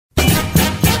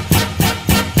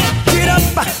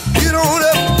get on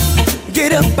up,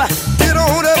 get up, get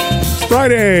on up. It's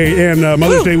Friday and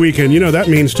Mother's Day weekend. You know, that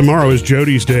means tomorrow is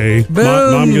Jody's day.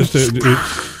 Mom gets to...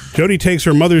 Jody takes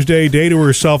her Mother's Day to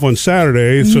herself on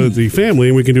Saturday, so that the family,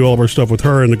 and we can do all of our stuff with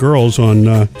her and the girls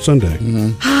on Sunday.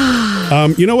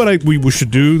 You know what we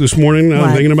should do this morning, now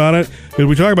I'm thinking about it? Because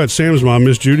we talk about Sam's mom,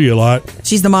 Miss Judy, a lot.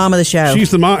 She's the mom of the show.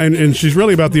 She's the mom, and she's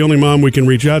really about the only mom we can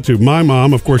reach out to. My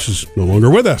mom, of course, is no longer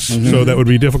with us, so that would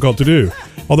be difficult to do.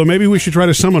 Although maybe we should try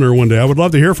to summon her one day. I would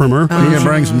love to hear from her. You can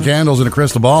bring some candles and a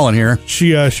crystal ball in here.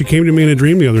 She came to me in a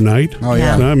dream the other night. Oh,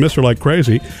 yeah. I miss her like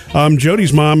crazy.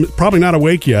 Jody's mom, probably not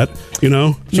awake yet, you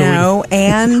know. So no,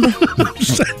 and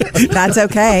that's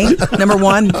okay. Number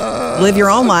one, live your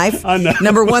own life.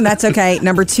 Number one, that's okay.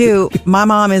 Number two, my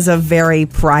mom is a very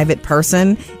private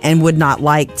person and would not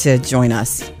like to join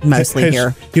us mostly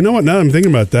here. You know what? Now that I'm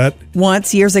thinking about that.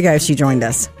 Once years ago, she joined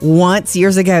us. Once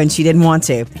years ago, and she didn't want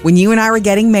to. When you and I were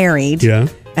getting married,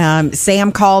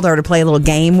 Sam called her to play a little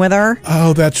game with her.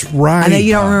 Oh, that's right. I know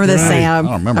you don't remember this, Sam.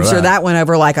 I don't remember I'm sure that went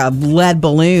over like a lead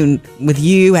balloon with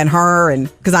you and her,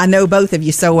 and because I know both of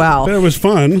you so well. But it was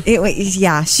fun.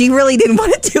 She really didn't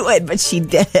want to do it, but she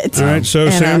did. All right, so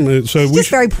Sam, she's just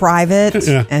very private,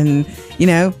 and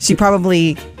she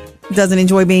probably doesn't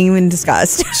enjoy being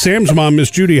discussed. Sam's mom,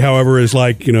 Miss Judy, however, is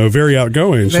very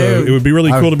outgoing. So it would be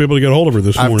really cool to be able to get a hold of her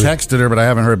this morning. I've texted her, but I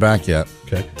haven't heard back yet.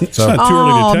 Okay, it's not too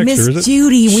early to text her, is it? Miss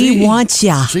Judy, we want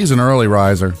ya. She's an early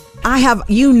riser.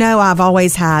 I've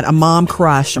always had a mom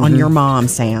crush on your mom,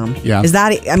 Sam. Yeah. Is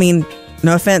that? I mean,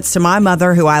 no offense to my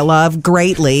mother, who I love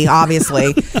greatly,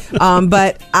 obviously,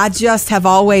 but I just have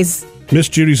always. Miss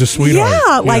Judy's a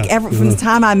sweetheart. Yeah, from the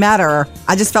time I met her,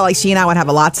 I just felt like she and I would have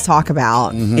a lot to talk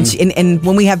about. And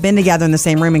when we have been together in the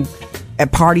same room and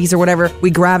at parties or whatever,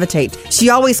 we gravitate. She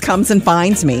always comes and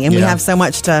finds me, and we have so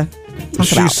much to talk about.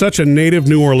 She's such a native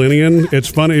New Orleanian. It's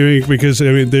funny because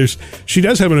she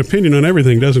does have an opinion on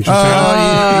everything, doesn't she?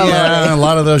 Yeah, a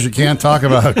lot of those you can't talk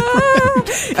about.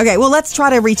 Okay, well, let's try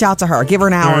to reach out to her. Give her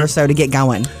an hour or so to get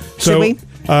going. Should we?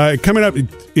 Coming up,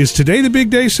 is today the big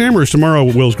day, Sam, or is tomorrow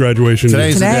Will's graduation?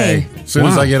 Today's the day. As soon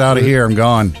as I get out of here, I'm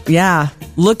gone. Yeah.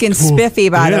 Looking spiffy,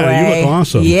 by the way. Yeah, you look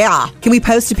awesome. Yeah. Can we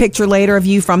post a picture later of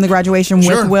you from the graduation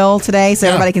with Will today so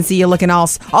everybody can see you looking all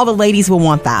the ladies will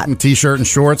want that. T-shirt and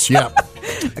shorts, yep.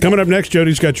 Coming up next,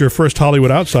 Jody's got your first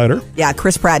Hollywood Outsider. Yeah,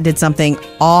 Chris Pratt did something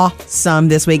awesome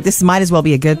this week. This might as well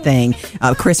be a good thing.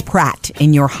 Chris Pratt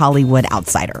in your Hollywood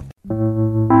Outsider.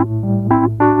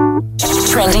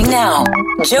 Trending now,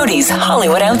 Jody's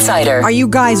Hollywood Outsider. Are you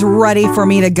guys ready for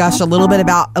me to gush a little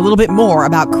bit more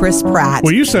about Chris Pratt?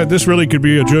 Well, you said this really could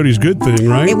be a Jody's good thing,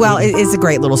 right? It's a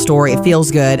great little story. It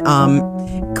feels good.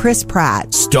 Chris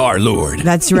Pratt, Star-Lord.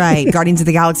 That's right. Guardians of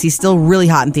the Galaxy is still really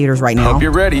hot in theaters right now. Hope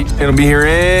you're ready. It'll be here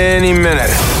any minute.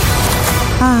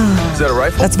 Is that a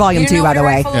rifle? That's volume 2, by the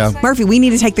way. Yeah. Murphy, we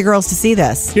need to take the girls to see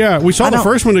this. Yeah, we saw the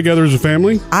first one together as a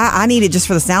family. I need it just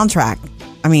for the soundtrack.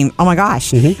 I mean, oh my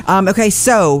gosh. Okay,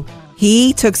 so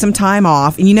he took some time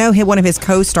off, and one of his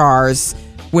co-stars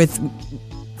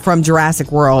from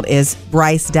Jurassic World is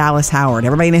Bryce Dallas Howard.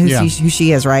 Everybody know who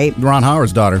she is, right? Ron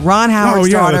Howard's daughter. Ron Howard's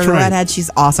daughter, that's right. redhead.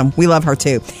 She's awesome. We love her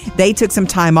too. They took some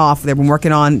time off. They've been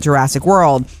working on Jurassic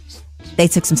World. They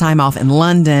took some time off in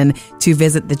London to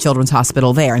visit the children's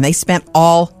hospital there, and they spent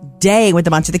all day with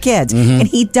a bunch of the kids. And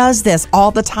he does this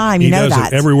all the time. You know that. He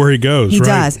does it everywhere he goes, He right?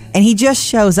 does. And he just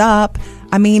shows up.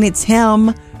 I mean, it's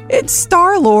him. It's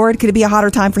Star-Lord. Could it be a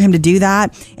hotter time for him to do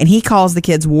that? And he calls the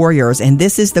kids warriors. And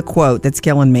this is the quote that's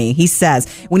killing me. He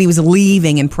says, when he was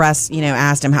leaving and press,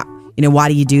 asked him, why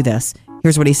do you do this?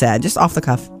 Here's what he said, just off the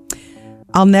cuff.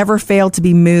 I'll never fail to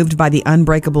be moved by the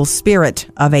unbreakable spirit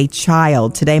of a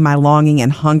child. Today, my longing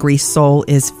and hungry soul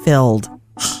is filled.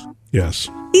 Yes.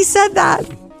 He said that.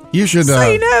 You should,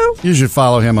 you should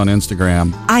follow him on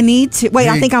Instagram. I need to. Wait,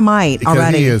 I think I might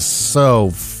already. He is so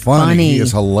funny. He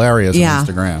is hilarious on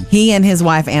Instagram. He and his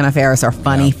wife, Anna Faris, are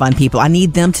funny, fun people. I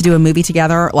need them to do a movie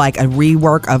together, like a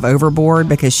rework of Overboard,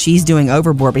 because she's doing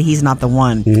Overboard, but he's not the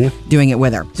one doing it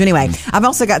with her. So anyway, I've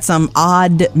also got some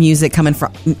odd news coming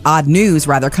from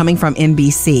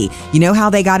NBC. You know how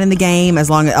they got in the game, as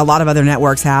long as a lot of other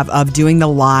networks have, of doing the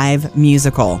live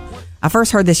musical. I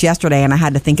first heard this yesterday, and I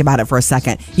had to think about it for a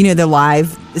second. The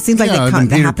live. It seems like they've done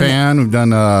Peter Pan. We've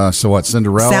done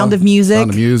Cinderella, Sound of Music. Sound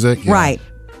of Music, yeah. Right?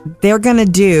 They're going to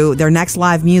do their next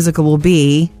live musical will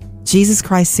be Jesus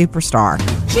Christ Superstar.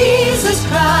 Jesus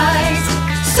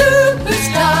Christ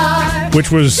Superstar. Which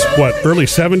was early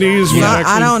 70s?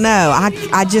 I don't know.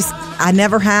 I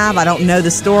never have. I don't know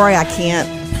the story. I can't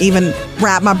even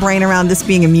wrap my brain around this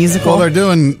being a musical. Well, they're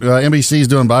doing NBC's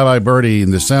doing Bye Bye Birdie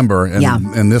in December,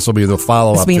 and this will be the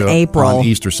follow up to April on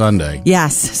Easter Sunday.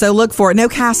 Yes, so look for it. No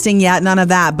casting yet, none of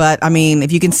that. But I mean,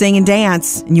 if you can sing and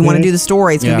dance and you want to do the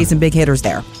story, it's going to be some big hitters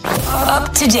there.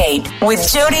 Up to date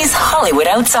with Jody's Hollywood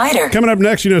Outsider. Coming up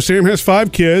next, Sam has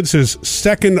 5 kids. His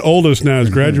second oldest now is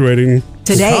graduating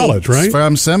today, college, right?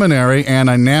 From seminary, and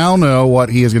I now know what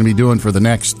he is going to be doing for the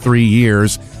next 3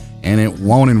 years. And it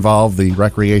won't involve the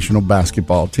recreational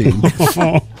basketball team.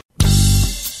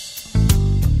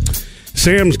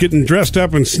 Sam's getting dressed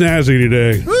up and snazzy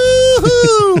today.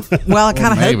 Well, I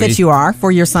kind of hope that you are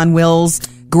for your son Will's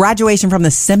graduation from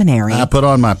the seminary. I put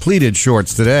on my pleated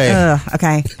shorts today.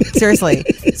 Okay, seriously.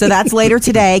 So that's later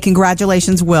today.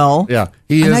 Congratulations, Will. Yeah,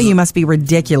 I know you must be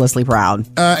ridiculously proud.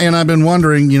 And I've been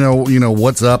wondering,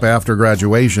 what's up after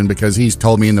graduation, because he's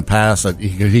told me in the past that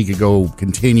he could go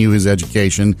continue his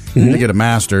education to get a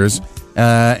master's.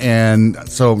 And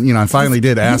so, I finally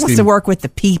did ask him. He wants to work with the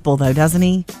people, though, doesn't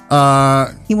he?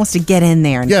 He wants to get in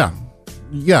there.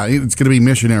 Yeah, it's going to be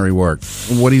missionary work.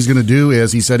 What he's going to do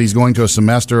is, he said he's going to a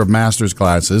semester of master's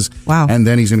classes. Wow. And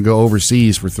then he's going to go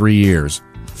overseas for 3 years.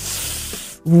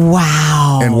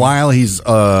 Wow. And while he's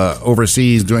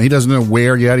overseas, he doesn't know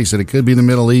where yet. He said it could be the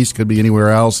Middle East, could be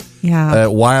anywhere else. Yeah.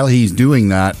 While he's doing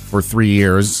that for 3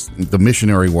 years, the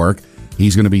missionary work,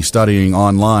 he's going to be studying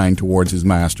online towards his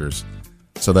master's.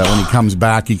 So that when he comes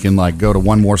back, he can go to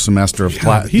one more semester of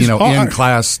classes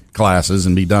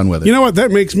and be done with it. You know what?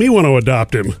 That makes me want to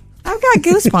adopt him. I've got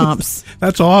goosebumps.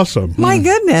 That's awesome. My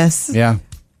goodness. Yeah.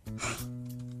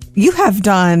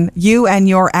 You and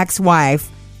your ex-wife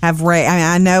have raised.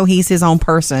 I know he's his own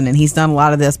person and he's done a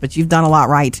lot of this, but you've done a lot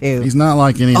right too. He's not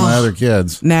like any of my other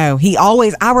kids. No,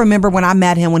 I remember when I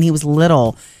met him when he was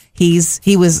little. He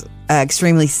was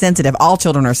extremely sensitive. All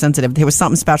children are sensitive. There was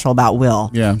something special about Will.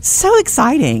 Yeah. So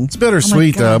exciting. It's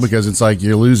bittersweet, though, because it's like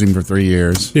you're losing for 3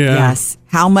 years. Yeah. Yes.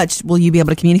 How much will you be able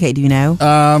to communicate? Do you know?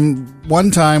 One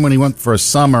time when he went for a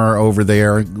summer over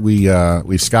there, we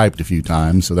Skyped a few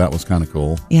times, so that was kind of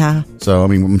cool. Yeah. So,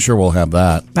 I'm sure we'll have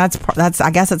that. I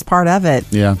guess it's part of it.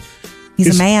 Yeah.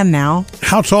 He's a man now.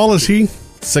 How tall is he?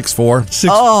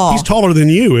 6'4". He's taller than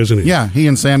you, isn't he? Yeah, he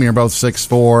and Sammy are both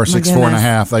 6'4",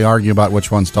 6'4.5". They argue about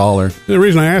which one's taller. The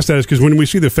reason I asked that is because when we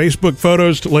see the Facebook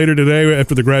photos later today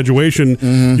after the graduation,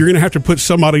 you're going to have to put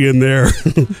somebody in there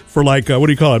for what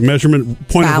do you call it? Measurement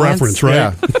point Balance. of reference,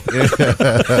 right?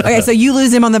 Yeah. Okay, so you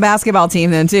lose him on the basketball team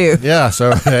then too. Yeah,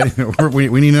 so we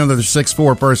need another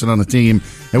 6'4" person on the team.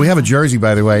 And we have a jersey,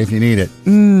 by the way, if you need it.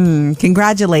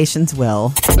 Congratulations,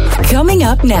 Will. Coming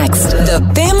up next, the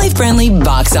family-friendly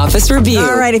box office review.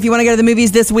 All right, if you want to go to the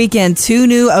movies this weekend, two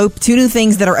new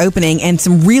things that are opening and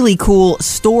some really cool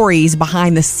stories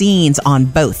behind the scenes on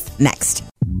both. Next.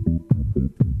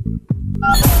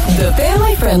 The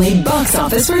family-friendly box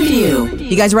office review.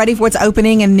 You guys ready for what's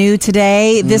opening and new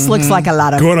today? This looks like a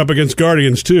lot of... Going up against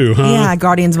Guardians 2, huh? Yeah,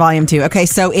 Guardians Volume 2. Okay,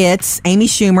 so it's Amy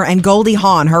Schumer and Goldie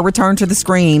Hawn, her return to the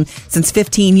screen since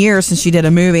 15 years since she did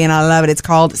a movie, and I love it. It's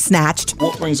called Snatched.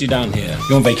 What brings you down here?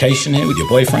 You on vacation here with your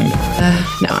boyfriend?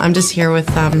 No, I'm just here with,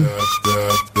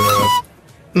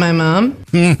 my mom.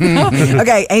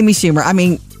 Okay, Amy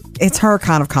Schumer. It's her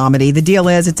kind of comedy. The deal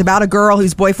is, it's about a girl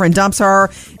whose boyfriend dumps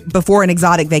her before an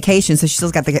exotic vacation, so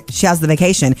she has the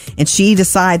vacation, and she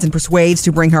decides and persuades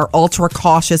to bring her ultra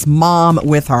cautious mom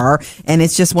with her, and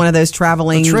it's just one of those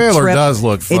traveling. The trailer does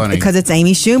look funny because it's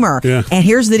Amy Schumer. Yeah. And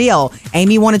here's the deal: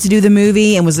 Amy wanted to do the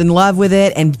movie and was in love with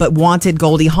it, but wanted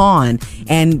Goldie Hawn,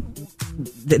 and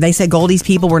they said Goldie's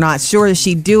people were not sure that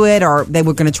she'd do it, or they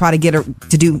were going to try to get her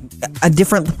to do a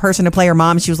different person to play her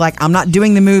mom. And she was like, I'm not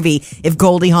doing the movie if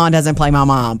Goldie Hawn doesn't play my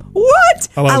mom. What?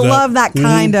 I love that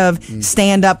kind of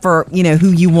stand up for,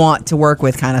 who you want to work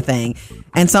with kind of thing.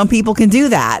 And some people can do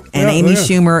that. And Amy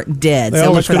Schumer did. They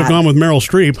almost could have gone with Meryl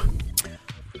Streep.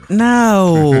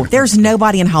 No, there's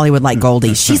nobody in Hollywood like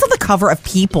Goldie. She's on the cover of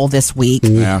People this week.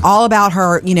 Yeah. All about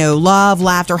her, love,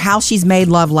 laughter, how she's made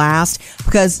love last.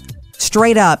 Because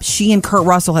straight up, she and Kurt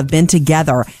Russell have been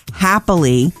together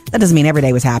happily. That doesn't mean every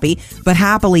day was happy, but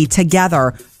happily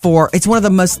together it's one of the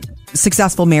most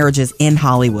successful marriages in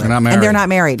Hollywood. They're not married. And they're not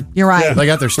married. You're right. Yeah. They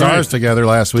got their stars together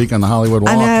last week on the Hollywood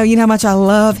Walk. I know. You know how much I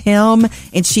love him,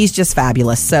 and she's just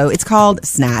fabulous. So it's called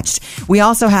Snatched. We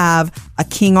also have a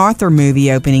King Arthur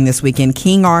movie opening this weekend,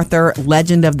 King Arthur,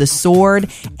 Legend of the Sword.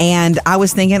 And I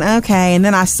was thinking, okay, and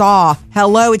then I saw,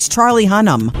 hello, it's Charlie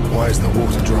Hunnam. Why is the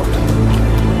water dropped?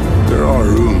 There are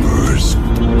rumors.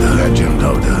 The legend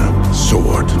of the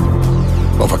sword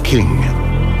of a king.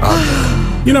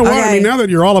 Arthur You know what? Okay. I mean, now that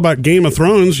you're all about Game of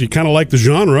Thrones, you kind of like the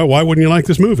genre. Why wouldn't you like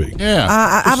this movie? Yeah.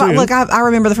 I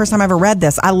remember the first time I ever read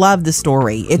this. I love the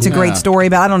story. It's a great story,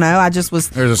 but I don't know. I just was.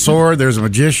 There's a sword. There's a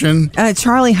magician.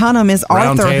 Charlie Hunnam is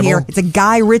Round Arthur table. here. It's a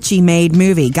Guy Ritchie made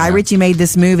movie. Guy Ritchie made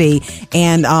this movie,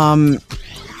 and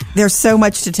there's so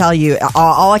much to tell you.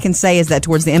 All I can say is that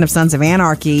towards the end of Sons of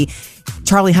Anarchy,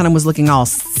 Charlie Hunnam was looking all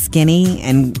skinny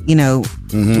and,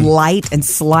 light and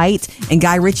slight. And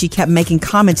Guy Ritchie kept making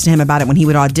comments to him about it when he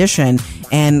would audition.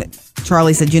 And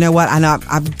Charlie said, you know what? I know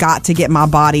I've got to get my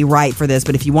body right for this.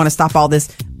 But if you want to stop all this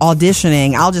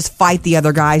auditioning, I'll just fight the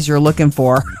other guys you're looking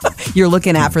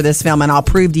at for this film. And I'll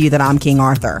prove to you that I'm King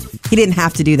Arthur. He didn't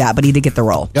have to do that, but he did get the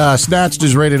role. Snatched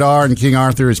is rated R and King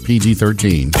Arthur is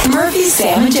PG-13. Murphy,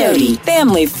 Sam, and Jody,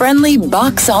 family-friendly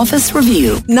box office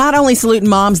review. Not only saluting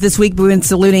moms this week, but we've been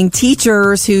saluting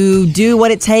teachers who do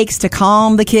what it takes to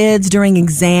calm the kids during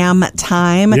exam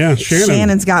time. Yeah, Shannon.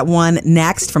 Shannon's got one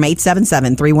next from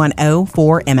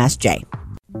 877-310-4MSJ.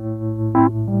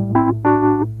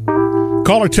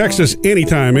 Call or text us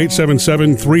anytime,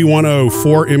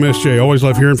 877-310-4MSJ. Always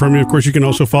love hearing from you. Of course, you can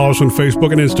also follow us on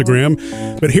Facebook and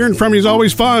Instagram. But hearing from you is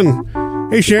always fun.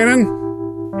 Hey, Shannon.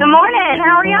 Good morning.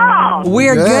 How are y'all?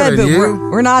 We're good, but you?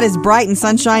 we're not as bright and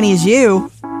sunshiny as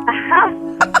you.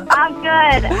 I'm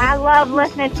good. I love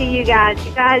listening to you guys.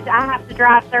 You guys, I have to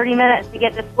drive 30 minutes to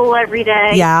get to school every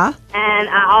day. Yeah. And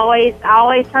I always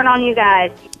turn on you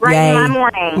guys. Brighten my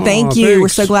morning. Thank you. Thanks. We're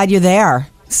so glad you're there.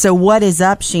 So what is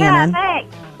up, Shannon? Yeah,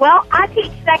 thanks. Well, I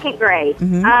teach second grade, so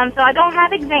I don't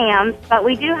have exams, but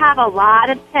we do have a lot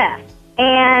of tests.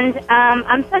 And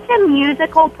I'm such a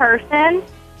musical person.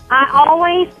 I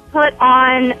always put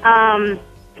on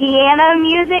piano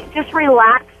music, just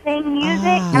relaxing music,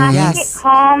 and I think it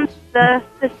calms the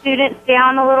students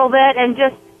down a little bit and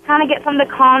just kind of get them to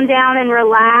calm down and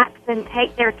relax and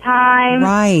take their time.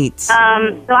 Right. So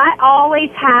I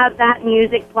always have that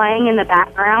music playing in the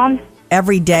background.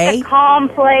 Every day? A calm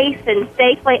place and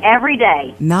safe place every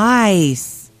day.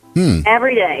 Nice.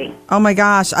 Every day. Oh my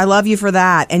gosh, I love you for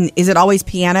that. And is it always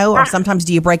piano, or sometimes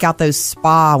do you break out those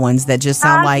spa ones that just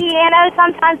sound like piano?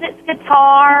 Sometimes it's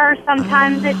guitar.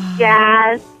 Sometimes it's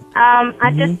jazz.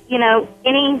 I just,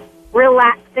 any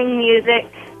relaxing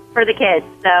music for the kids.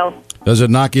 So. Does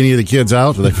it knock any of the kids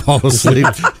out? Do they fall asleep?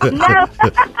 No.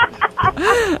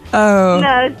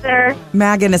 No, sir.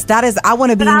 My goodness, I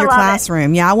want to be in your love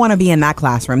classroom. Yeah, I want to be in that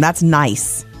classroom. That's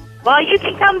nice. Well, you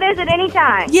can come visit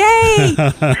anytime. Yay!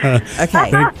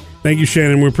 Okay. Thank you,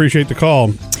 Shannon. We appreciate the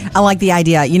call. I like the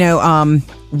idea.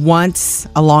 Once,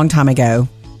 a long time ago,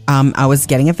 I was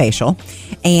getting a facial,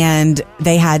 and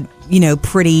they had,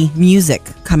 pretty music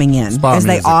coming in, Spa as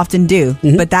music. they often do.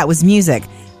 But that was music.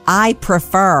 It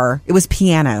was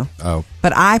piano. Oh.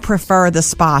 But I prefer the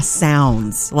spa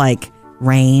sounds like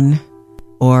rain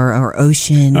or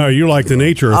ocean. Oh, you like the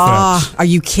nature effects. Are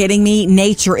you kidding me?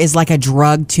 Nature is like a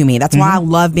drug to me. That's why I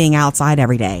love being outside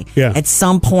every day. Yeah. At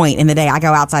some point in the day, I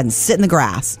go outside and sit in the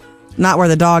grass. Not where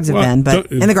the dogs have been, but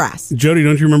in the grass. Jody,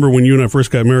 don't you remember when you and I first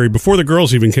got married? Before the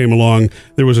girls even came along,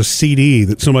 there was a CD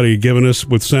that somebody had given us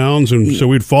with sounds, and so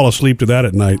we'd fall asleep to that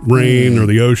at night. Rain or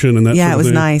the ocean and that Yeah, sort of it was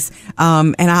thing. nice.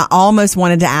 And I almost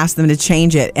wanted to ask them to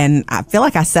change it, and I feel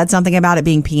like I said something about it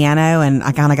being piano, and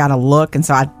I kind of got a look, and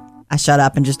so I shut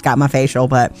up and just got my facial.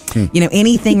 But,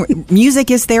 anything, music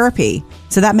is therapy.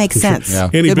 So that makes sense. Yeah.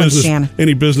 Any Good one, business, Shannon.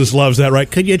 any business loves that, right?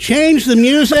 Could you change the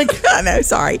music? No,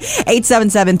 sorry.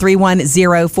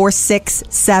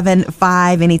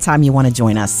 877-310-4675. Anytime you want to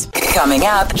join us. Coming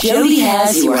up, Jody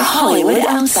has your Hollywood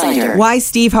Outsider. Why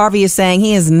Steve Harvey is saying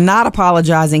he is not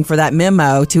apologizing for that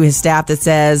memo to his staff that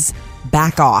says,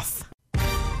 back off.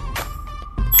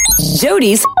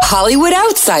 Jody's Hollywood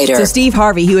Outsider. So Steve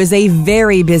Harvey, who is a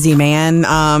very busy man,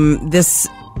 this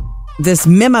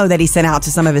memo that he sent out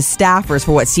to some of his staffers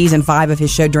for season 5 of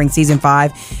his show during season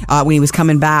 5, when he was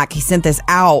coming back, he sent this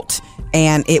out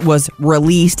and it was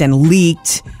released and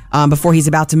leaked before he's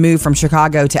about to move from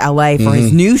Chicago to LA for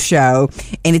his new show.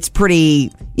 And it's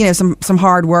pretty, some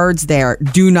hard words there.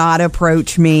 Do not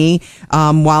approach me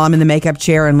while I'm in the makeup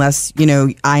chair unless,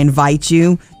 I invite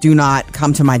you. Do not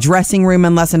come to my dressing room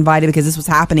unless invited, because this was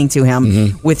happening to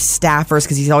him with staffers,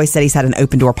 because he's always said he's had an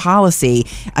open door policy.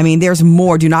 I mean, there's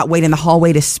more. Do not wait in the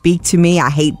hallway to speak to me. I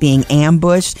hate being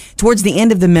ambushed. Towards the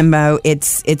end of the memo,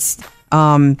 it's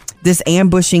this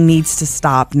ambushing needs to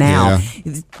stop now.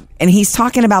 Yeah. And he's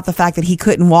talking about the fact that he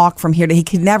couldn't walk from here to, he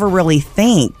could never really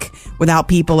think without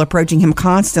people approaching him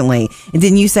constantly. And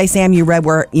didn't you say, Sam, you read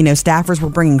where, staffers were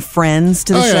bringing friends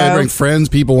to the show? Yeah, I bring friends.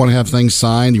 People want to have things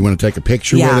signed. You want to take a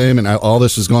picture with them. And all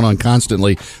this is going on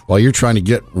constantly while you're trying to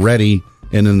get ready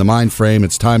and in the mind frame,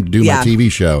 it's time to do my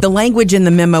TV show. The language in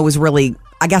the memo was really,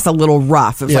 I guess, a little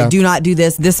rough. It was like, do not do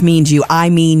this. This means you. I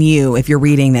mean you if you're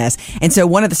reading this. And so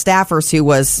one of the staffers who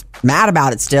was mad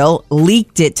about it still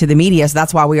leaked it to the media. So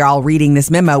that's why we are all reading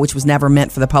this memo, which was never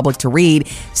meant for the public to read.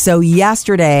 So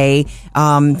yesterday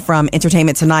from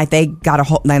Entertainment Tonight, they got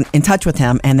in touch with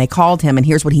him and they called him. And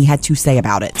here's what he had to say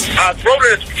about it. I wrote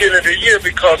it at the beginning of the year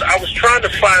because I was trying to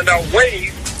find out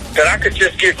ways that I could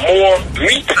just get more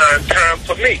me time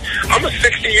for me. I'm a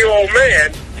 60-year-old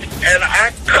man, and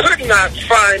I could not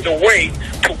find a way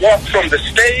to walk from the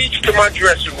stage to my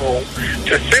dressing room,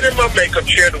 to sit in my makeup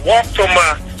chair, to walk from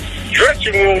my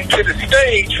dressing room to the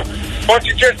stage, or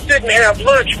to just sit and have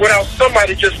lunch without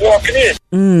somebody just walking in.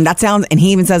 That sounds, and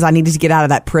he even says I needed to get out of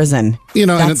that prison.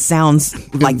 That sounds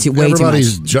like way too much.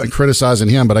 Everybody's criticizing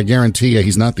him, but I guarantee you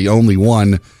he's not the only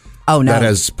one. Oh, no. That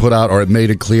has put out or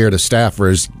made it clear to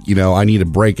staffers, I need a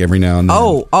break every now and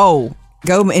then.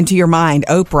 Go into your mind.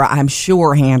 Oprah, I'm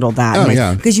sure, handled that. Oh,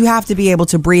 yeah. Because you have to be able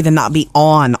to breathe and not be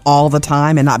on all the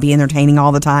time and not be entertaining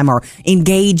all the time or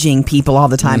engaging people all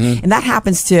the time. Mm-hmm. And that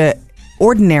happens to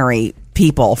ordinary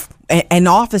people and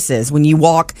offices. When you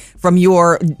walk from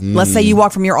let's say you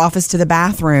walk from your office to the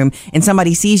bathroom and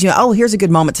somebody sees you, here's a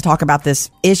good moment to talk about this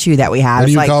issue that we have. What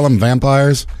do you call them,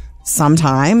 vampires?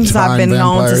 Sometimes I've been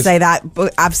known to say that,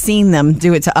 but I've seen them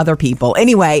do it to other people.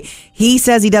 Anyway, he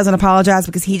says he doesn't apologize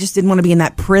because he just didn't want to be in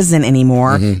that prison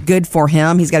anymore. Mm-hmm. Good for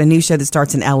him. He's got a new show that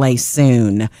starts in LA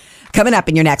soon. Coming up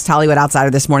in your next Hollywood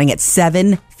Outsider this morning at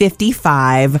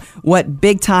 7:55, what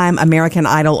big-time American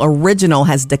Idol original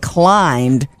has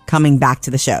declined coming back to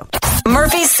the show.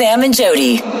 Murphy, Sam, and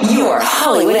Jody, your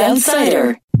Hollywood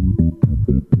Outsider.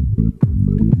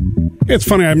 It's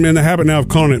funny. I'm in the habit now of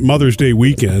calling it Mother's Day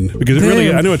weekend because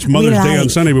I know it's Mother's Day on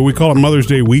Sunday, but we call it Mother's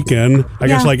Day weekend. I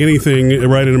guess like anything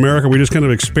right in America, we just kind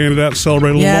of expand it out,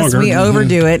 celebrate a little longer. Yes, we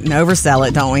overdo it and oversell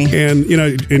it, don't we? And,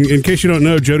 in case you don't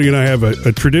know, Jody and I have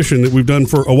a tradition that we've done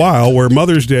for a while where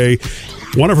Mother's Day,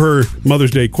 one of her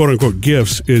Mother's Day quote-unquote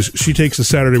gifts is she takes the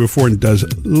Saturday before and does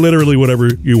literally whatever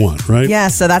you want, right? Yeah,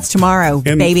 so that's tomorrow,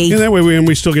 baby. And that way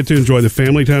we still get to enjoy the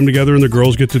family time together and the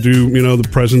girls get to do, the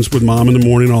presents with mom in the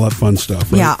morning, all that fun stuff,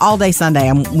 right? Yeah, all day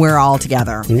Sunday, we're all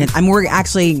together. Mm-hmm. And we're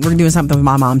doing something with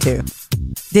my mom, too.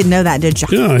 Didn't know that, did you?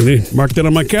 Yeah, I marked that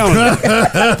on my calendar.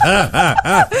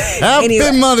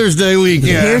 Happy Mother's Day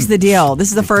weekend. Here's the deal. This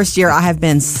is the first year I have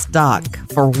been stuck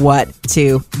for what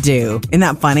to do. Isn't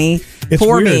that funny? It's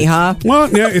Poor weird. Me, huh?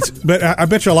 Well, yeah, but I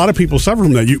bet you a lot of people suffer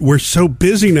from that. We're so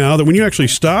busy now that when you actually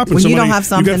stop and you don't have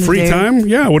something you got free time,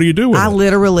 what do you do with it? I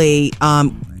literally,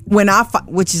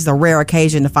 which is a rare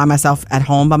occasion to find myself at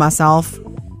home by myself,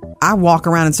 I walk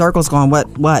around in circles going,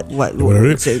 what, closet?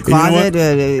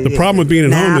 The problem with being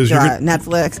at home is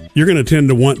Netflix. You're going to tend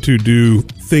to want to do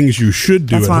things you should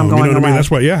do that's at why home. I'm going away.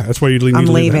 That's why you leave. I'm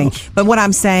leaving. But what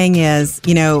I'm saying is,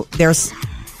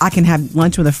 I can have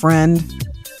lunch with a friend.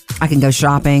 I can go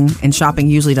shopping, and shopping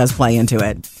usually does play into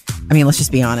it. I mean, let's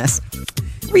just be honest.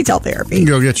 Retail therapy. You can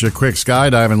go get you a quick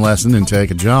skydiving lesson and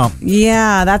take a jump.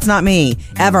 Yeah, that's not me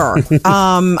ever.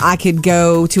 I could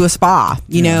go to a spa.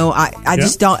 I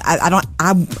just don't.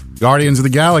 I Guardians of the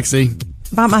Galaxy.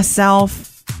 By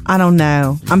myself, I don't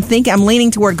know. I'm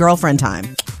leaning toward girlfriend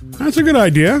time. That's a good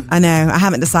idea. I know. I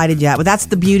haven't decided yet, but that's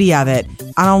the beauty of it.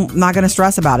 I'm not going to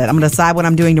stress about it. I'm going to decide what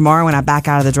I'm doing tomorrow when I back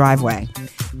out of the driveway.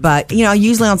 But,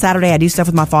 usually on Saturday I do stuff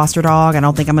with my foster dog. I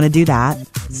don't think I'm going to do that.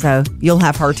 So you'll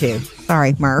have her too.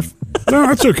 Sorry, Murph. No,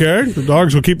 that's okay. The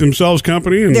dogs will keep themselves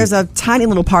company. And there's a tiny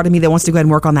little part of me that wants to go ahead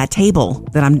and work on that table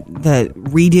that the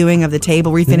redoing of the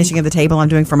table, refinishing of the table I'm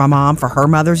doing for my mom for her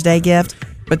Mother's Day gift.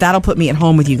 But that'll put me at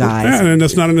home with you guys. Yeah, and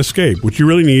that's not an escape. What you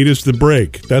really need is the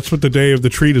break. That's what the day of the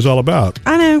treat is all about.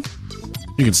 I know.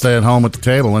 You can stay at home at the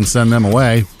table and send them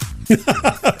away.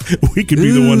 We could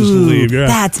be the ones to leave. Yeah,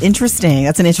 that's interesting.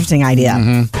 That's an interesting idea.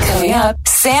 Mm-hmm. Coming up,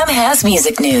 Sam has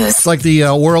music news. It's like the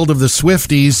world of the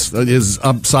Swifties is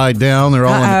upside down. They're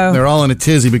all in a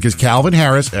tizzy because Calvin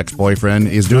Harris, ex-boyfriend,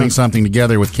 is doing something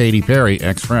together with Katy Perry,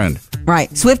 ex-friend. Right.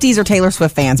 Swifties are Taylor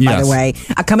Swift fans, by the way.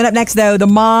 Coming up next, though, the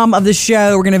mom of the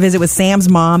show. We're going to visit with Sam's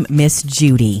mom, Miss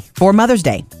Judy, for Mother's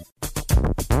Day.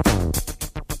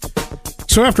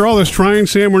 So after all this trying,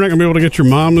 Sam, we're not going to be able to get your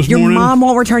mom this morning? Your mom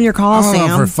won't return your call,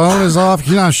 Sam. Her phone is off.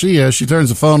 You know how she is. She turns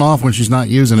the phone off when she's not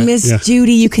using it. Miss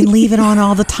Judy, you can leave it on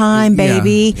all the time,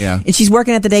 baby. Yeah. And she's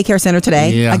working at the daycare center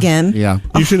today, again. Yeah.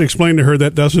 You should explain to her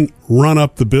that doesn't run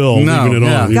up the bill, leaving it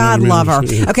on. God love her.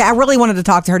 Okay, I really wanted to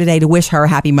talk to her today to wish her a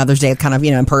happy Mother's Day, kind of,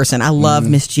 in person. I love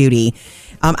Miss Judy.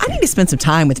 I need to spend some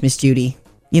time with Miss Judy.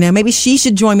 Maybe she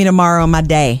should join me tomorrow on my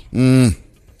day.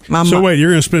 So wait,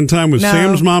 you're going to spend time with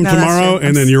Sam's mom tomorrow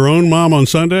and then your own mom on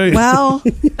Sunday? Well,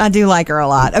 I do like her a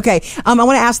lot. Okay, I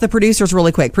want to ask the producers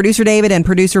really quick. Producer David and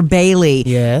producer Bailey.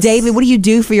 Yes. David, what do you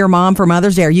do for your mom for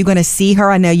Mother's Day? Are you going to see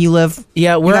her? I know you live.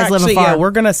 Yeah, we're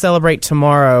going to celebrate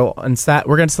tomorrow on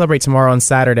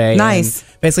Saturday. Nice.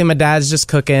 And basically, my dad's just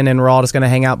cooking, and we're all just going to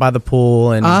hang out by the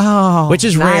pool, and which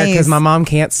is rare because my mom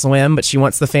can't swim, but she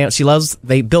wants the family. She loves.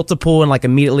 They built a pool and like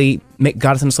immediately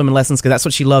got us into swimming lessons because that's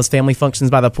what she loves. Family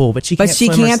functions by the pool, but she can't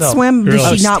swim.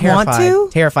 Does she not want to?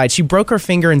 Terrified. She broke her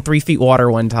finger in 3 feet water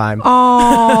one time.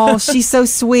 Oh, she's so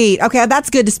sweet. Okay, that's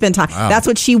good to spend time. Wow. That's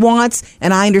what she wants,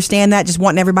 and I understand that. Just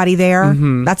wanting everybody there.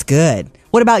 Mm-hmm. That's good.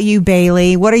 What about you,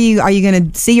 Bailey? Are you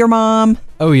going to see your mom?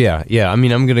 Oh, yeah. I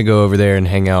mean, I'm going to go over there and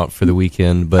hang out for the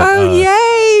weekend. But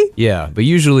yay! Yeah, but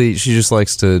usually she just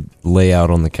likes to lay out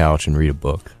on the couch and read a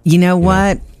book. You know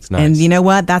what? It's nice. And you know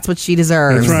what? That's what she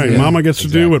deserves. That's right. Yeah. Mama gets to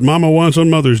do what Mama wants on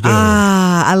Mother's Day.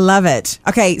 I love it.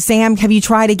 Okay, Sam, have you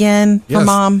tried again for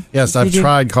Mom? Yes, I've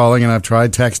tried calling and I've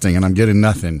tried texting and I'm getting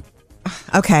nothing.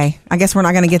 Okay, I guess we're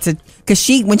not going to get to, because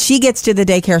when she gets to the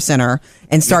daycare center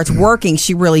and starts working,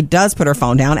 she really does put her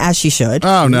phone down, as she should.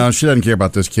 Oh, no, she doesn't care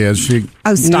about this kid.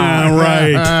 Oh, stop. Yeah,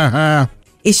 right.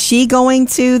 Is she going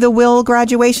to the Will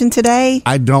graduation today?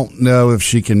 I don't know if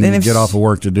she can get off of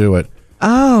work to do it.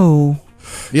 Oh.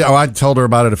 Yeah, I told her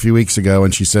about it a few weeks ago,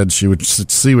 and she said she would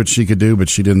see what she could do, but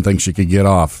she didn't think she could get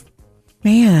off.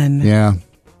 Man. Yeah.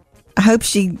 I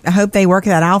hope they work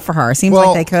that out for her. Seems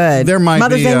like they could. There might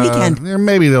Mother's be Day weekend.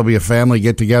 Maybe there'll be a family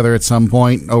get together at some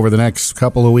point over the next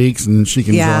couple of weeks, and she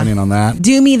can join in on that.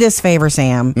 Do me this favor,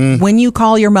 Sam. When you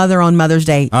call your mother on Mother's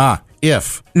Day,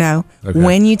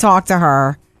 when you talk to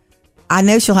her, I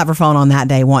know she'll have her phone on that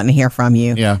day wanting to hear from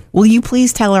you. Yeah. Will you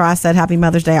please tell her I said Happy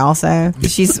Mother's Day also?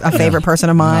 She's a favorite person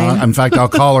of mine. In fact, I'll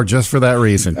call her just for that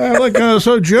reason.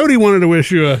 So Jody wanted to wish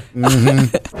you a...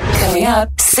 Coming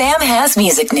up, Sam has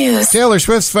music news. Taylor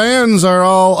Swift's fans are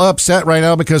all upset right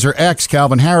now because her ex,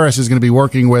 Calvin Harris, is going to be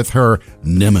working with her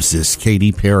nemesis,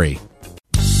 Katy Perry.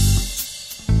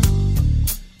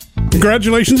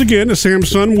 Congratulations again to Sam's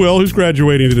son, Will, who's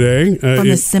graduating today. From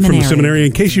the seminary.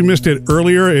 In case you missed it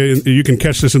earlier, you can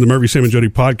catch this in the Murphy, Sam, and Jody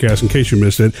podcast in case you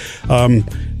missed it.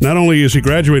 Not only is he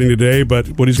graduating today, but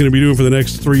what he's going to be doing for the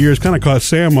next 3 years kind of caught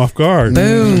Sam off guard.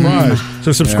 Boom. Surprise.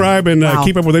 So subscribe and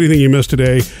keep up with anything you missed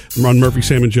today on Murphy,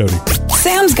 Sam, and Jody.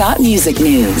 Sam's got music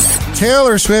news.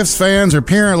 Taylor Swift's fans are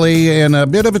apparently in a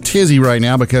bit of a tizzy right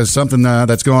now because something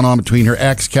that's going on between her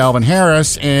ex, Calvin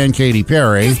Harris, and Katy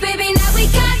Perry.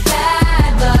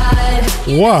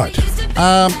 What?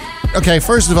 Okay,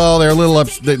 first of all, they're a little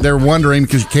they're wondering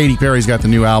because Katy Perry's got the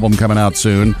new album coming out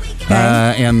soon,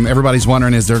 and everybody's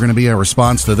wondering, is there going to be a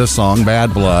response to this song,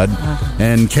 Bad Blood?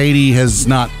 And Katy has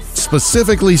not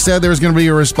specifically said there's going to be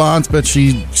a response, but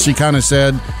she kind of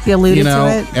said, she alluded to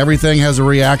it. Everything has a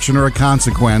reaction or a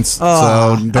consequence,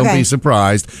 so don't be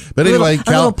surprised. But anyway, a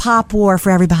little pop war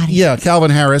for everybody. Yeah,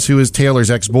 Calvin Harris, who is Taylor's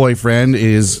ex-boyfriend,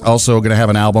 is also going to have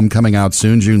an album coming out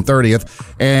soon, June 30th.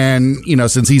 And,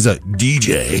 since he's a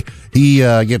DJ, he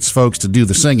gets folks to do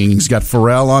the singing. He's got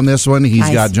Pharrell on this one. He's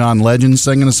got John Legend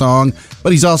singing a song,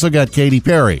 but he's also got Katy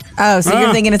Perry. Oh, so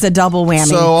you're thinking it's a double whammy.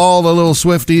 So all the little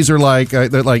Swifties are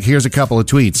like, here's a couple of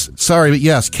tweets. Sorry, but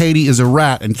yes, Katy is a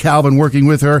rat, and Calvin working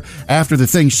with her after the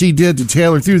things she did to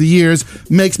Taylor through the years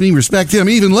makes me respect him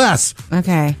even less.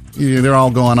 Okay. Yeah, they're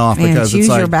all going off because choose it's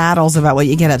like your battles about what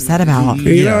you get upset about.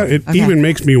 It even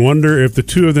makes me wonder if the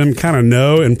two of them kind of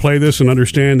know and play this and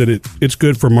understand that it's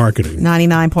good for marketing.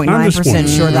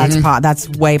 99.9% sure that's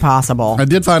way possible. I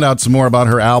did find out some more about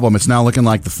her album. It's now looking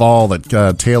like the fall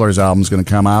that Taylor's album is going to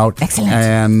come out. Excellent.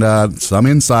 And some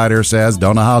insider says,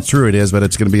 don't know how true it is, but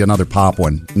it's going to be another pop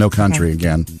one. No country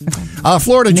again. Okay.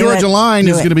 Florida Georgia Line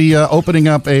is going to be opening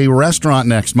up a restaurant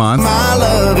next month. My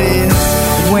love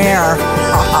is where?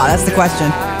 That's the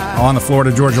question. On the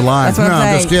Florida Georgia Line. That's what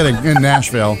I'm just kidding. In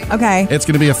Nashville. Okay. It's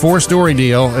going to be a 4-story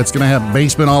deal. It's going to have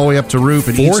basement all the way up to roof.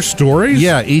 And 4 stories?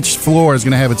 Yeah, each floor is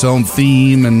going to have its own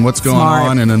theme and what's going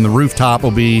on. And then the rooftop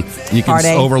will be, you can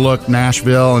overlook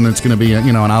Nashville, and it's going to be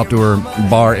an outdoor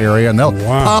bar area. And they'll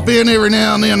pop in every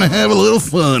now and then to have a little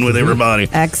fun with everybody.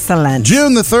 Excellent.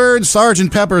 June the 3rd,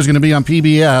 Sgt. Pepper is going to be on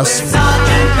PBS.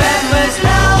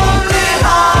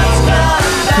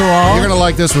 Cool. You're going to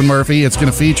like this one, Murphy. It's going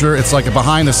to feature, it's like a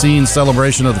behind-the-scenes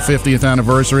celebration of the 50th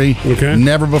anniversary. Okay.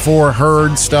 Never before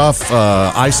heard stuff,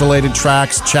 isolated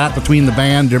tracks, chat between the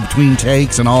band, between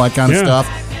takes, and all that kind of stuff.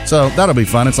 So that'll be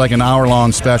fun. It's like an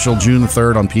hour-long special, June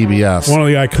 3rd on PBS. One of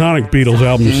the iconic Beatles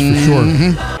albums for sure.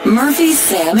 Murphy,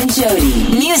 Sam, and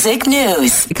Jody. Music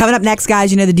news. Coming up next,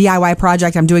 guys, you know the DIY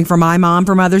project I'm doing for my mom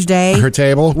for Mother's Day. Her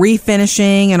table?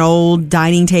 Refinishing an old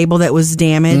dining table that was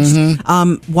damaged.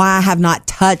 Why I have not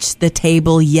touched the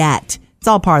table yet. It's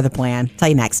all part of the plan. Tell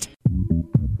you next. I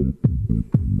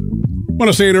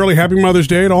want to say an early Happy Mother's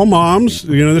Day to all moms.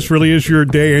 You know, this really is your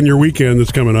day and your weekend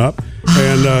that's coming up.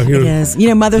 And it is. You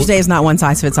know, Mother's Day is not one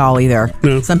size fits all either.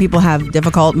 No. Some people have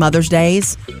difficult Mother's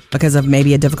Days because of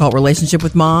maybe a difficult relationship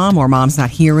with mom, or mom's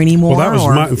not here anymore. Well,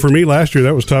 that was for me last year.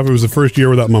 That was tough. It was the first year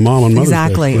without my mom on Mother's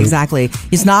Day. Exactly.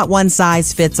 It's not one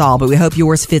size fits all, but we hope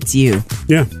yours fits you.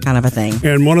 Yeah. Kind of a thing.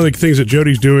 And one of the things that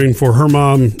Jody's doing for her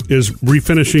mom is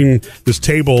refinishing this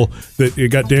table that it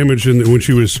got damaged when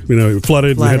she was,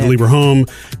 flooded. We had to leave her home.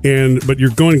 But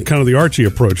you're going kind of the artsy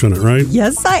approach on it, right?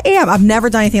 Yes, I am. I've never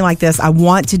done anything like this. I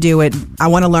want to do it. I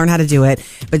want to learn how to do it.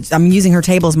 But I'm using her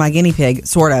table as my guinea pig,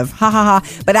 sort of. Ha, ha, ha.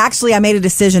 But actually, I made a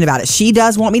decision about it. She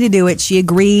does want me to do it. She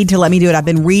agreed to let me do it. I've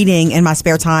been reading in my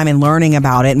spare time and learning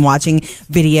about it and watching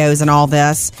videos and all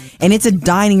this. And it's a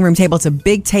dining room table. It's a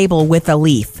big table with a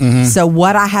leaf. So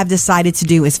what I have decided to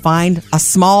do is find a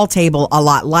small table a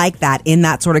lot like that in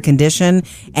that sort of condition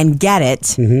and get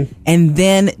it. And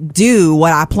then do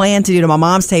what I plan to do to my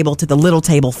mom's table to the little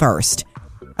table first.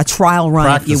 A trial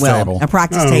run, if you will. A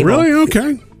practice table. Really?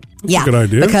 Okay. That's a good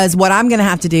idea. Because what I'm going to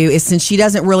have to do is, since she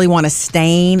doesn't really want to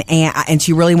stain and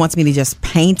she really wants me to just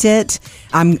paint it,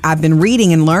 I've been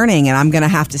reading and learning, and I'm going to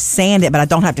have to sand it, but I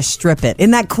don't have to strip it.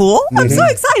 Isn't that cool? I'm so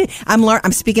excited.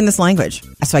 I'm speaking this language.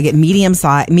 So I get medium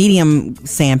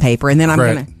sandpaper, and then I'm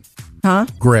going to...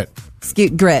 Grit.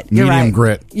 Grit. You're Medium right.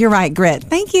 grit. You're right. Grit.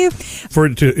 Thank you. For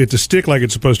it to stick like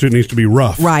it's supposed to, it needs to be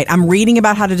rough. Right. I'm reading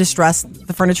about how to distress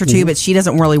the furniture too, but she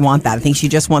doesn't really want that. I think she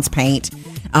just wants paint.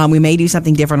 We may do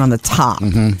something different on the top,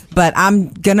 but I'm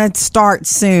gonna start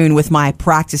soon with my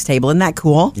practice table. Isn't that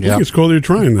cool? I think it's cool that you're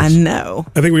trying this. I know.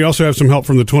 I think we also have some help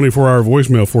from the 24-hour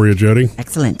voicemail for you, Jody.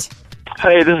 Excellent.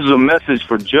 Hey, this is a message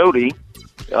for Jody.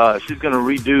 She's going to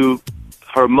redo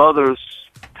her mother's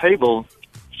table.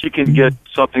 She can get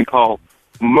something called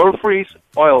Murphy's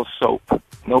Oil Soap.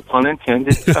 No pun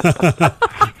intended.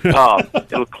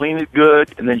 It'll clean it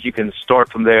good, and then you can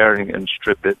start from there and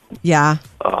strip it. Yeah.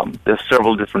 There's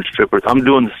several different strippers. I'm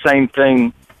doing the same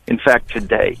thing, in fact,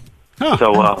 today.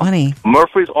 So, funny.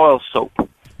 Murphy's Oil Soap.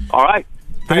 All right.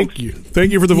 Thank you.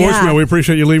 Thank you for the voicemail. We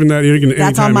appreciate you leaving that.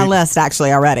 That's on my list,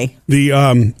 actually, already. The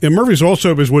and Murphy's Oil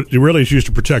Soap is what really is used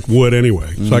to protect wood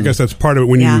anyway. So I guess that's part of it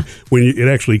when it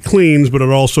actually cleans, but it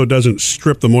also doesn't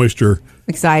strip the moisture.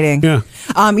 Exciting. Yeah.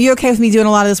 You okay with me doing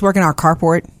a lot of this work in our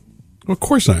carport? Of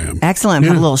course I am. Excellent.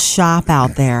 Have a little shop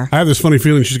out there. I have this funny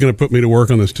feeling she's going to put me to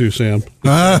work on this too, Sam.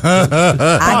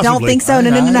 I don't think so.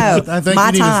 No. I think my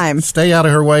you need time. To stay out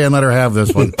of her way and let her have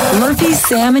this one. Murphy,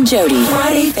 Sam, and Jody.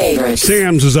 Friday favorites.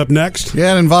 Sam's is up next.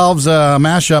 Yeah, it involves a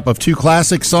mashup of two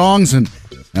classic songs and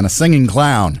a singing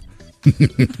clown.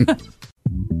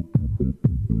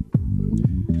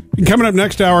 Coming up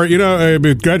next hour,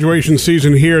 with graduation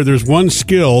season here, there's one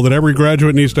skill that every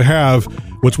graduate needs to have.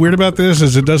 What's weird about this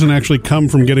is it doesn't actually come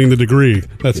from getting the degree.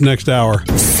 That's next hour.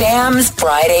 Sam's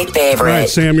Friday favorite. All right,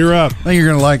 Sam, you're up. I think you're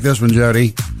going to like this one,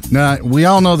 Jody. Now, we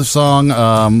all know the song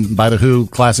by The Who,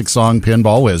 classic song,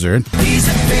 Pinball Wizard. He's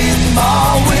a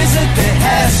pinball wizard, there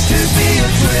has to be a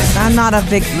twist. I'm not a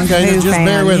big Who just fan.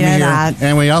 bear with me here. That.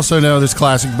 And we also know this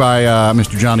classic by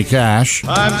Mr. Johnny Cash.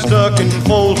 I'm stuck in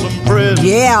Folsom Prison.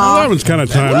 Yeah. Well, that one's kind of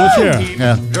timeless,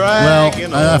 yeah. Well,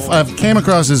 I came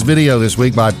across this video this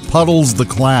week by Puddles the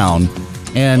Clown.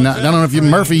 And I don't know if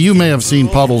Murphy, you may have seen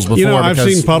Puddles before. I've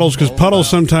seen Puddles because Puddles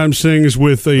sometimes sings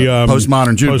with the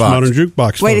Postmodern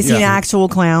Jukebox. Wait, is he an actual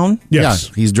clown? Yes.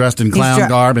 Yeah, he's dressed in clown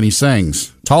garb and he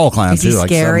sings. Tall clown, too. Is he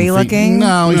scary looking?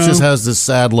 No, he just has this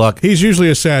sad look. He's usually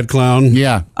a sad clown.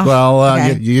 Yeah.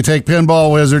 Okay. You take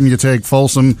Pinball Wizard and you take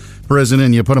Folsom Prison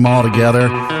and you put them all together.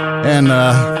 And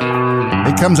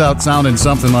it comes out sounding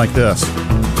something like this.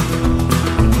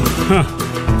 Huh.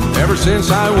 Ever since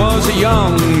I was a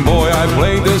young boy, I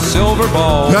played the silver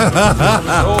ball.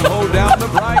 Soho down to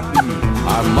Brighton,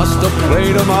 I must have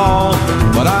played them all.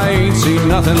 But I ain't seen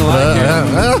nothing like it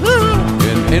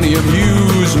in any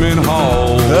amusement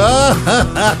hall.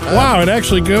 Wow, it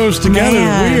actually goes together.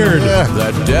 Man. Weird.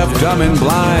 The deaf, dumb, and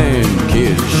blind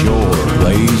kid sure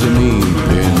plays a mean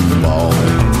pinball.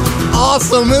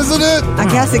 Awesome, isn't it? I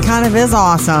guess it kind of is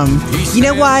awesome. You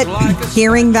know what?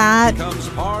 Hearing that,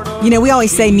 we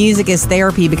always say music is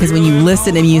therapy because when you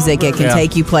listen to music, it can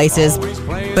take you places.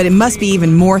 But it must be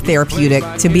even more therapeutic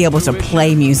to be able to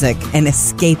play music and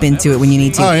escape into it when you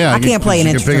need to. Oh, yeah. I can't play an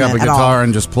instrument You can pick up a guitar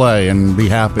and just play and be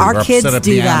happy. Our kids set a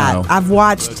do piano. that. I've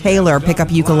watched Taylor pick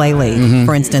up ukulele,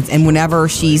 for instance, and whenever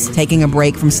she's taking a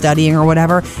break from studying or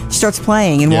whatever, she starts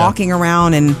playing and walking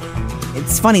around, and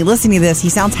it's funny listening to this. He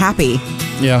sounds happy.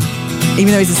 Yeah.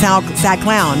 Even though he's a sad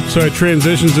clown. So it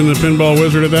transitions into Pinball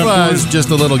Wizard at that point? It's just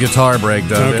a little guitar break,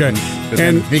 does okay. it?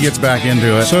 And he gets back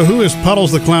into it. So who is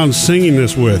Puddles the Clown singing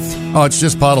this with? Oh, it's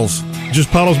just Puddles.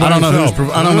 Just Puddles by himself?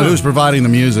 I don't know who's providing the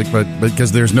music, but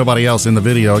because there's nobody else in the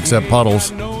video except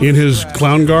Puddles. In his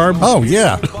clown garb? Oh,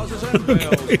 yeah.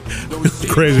 Okay.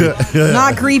 Crazy.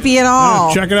 Not creepy at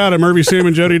all. Check it out at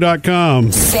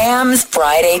MurphySamandJody.com. Sam's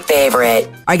Friday favorite.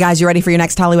 All right, guys, you ready for your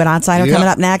next Hollywood Outsider? Yep. Coming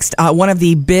up next, one of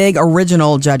the big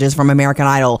original judges from American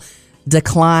Idol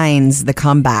declines the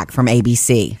comeback from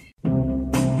ABC.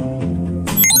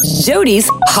 Jody's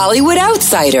Hollywood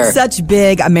Outsider. Such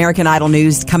big American Idol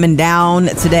news coming down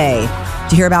today.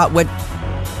 To hear about what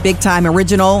big time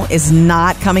original is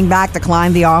not coming back,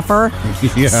 declined the offer?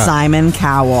 Yeah. Simon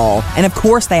Cowell. And of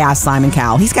course they asked Simon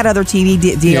Cowell. He's got other TV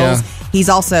deals. Yeah. He's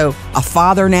also a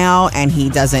father now, and he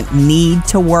doesn't need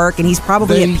to work, and he's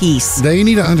probably at peace. They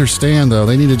need to understand, though.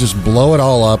 They need to just blow it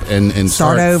all up and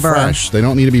start over. Fresh. They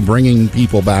don't need to be bringing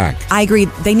people back. I agree.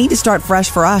 They need to start fresh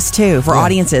for us, too, for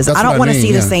audiences. I don't want to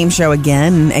see the same show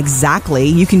again. Exactly.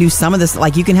 You can do some of this,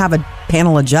 like you can have a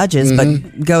panel of judges,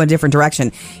 but go a different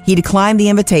direction. He declined the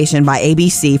invitation by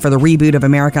ABC for the reboot of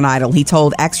American Idol. He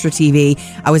told Extra TV,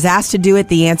 I was asked to do it.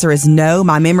 The answer is no.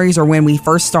 My memories are when we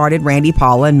first started, Randy,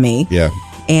 Paula, and me. Yeah.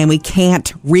 And we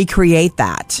can't recreate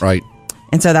that. Right.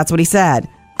 And so that's what he said.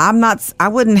 I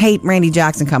wouldn't hate Randy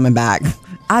Jackson coming back.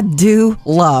 I do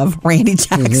love Randy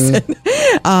Jackson.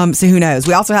 So who knows?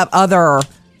 We also have other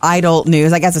Idol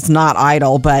news. I guess it's not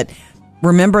Idol, but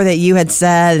remember that you had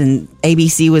said, and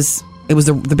ABC was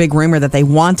the big rumor that they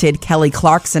wanted Kelly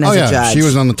Clarkson as a judge. She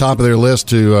was on the top of their list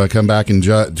to come back and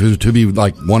to be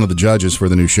like one of the judges for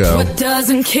the new show. What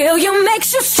doesn't kill you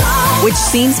makes you strong. Which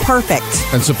seems perfect.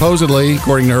 And supposedly,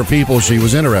 according to her people, she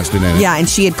was interested in it. Yeah, and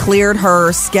she had cleared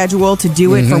her schedule to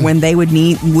do it for when they would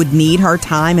need her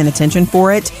time and attention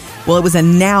for it. Well, it was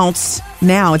announced,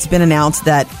 now it's been announced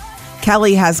that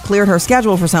Kelly has cleared her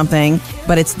schedule for something,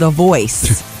 but it's The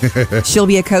Voice. She'll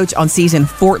be a coach on season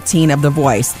 14 of The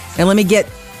Voice. And let me get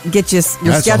your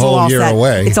schedule all set.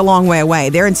 Away. It's a long way away.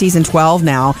 They're in season 12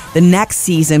 now. The next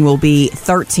season will be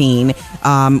 13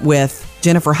 with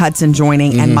Jennifer Hudson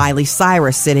joining and Miley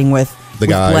Cyrus sitting with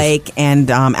Blake and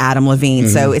Adam Levine.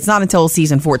 So it's not until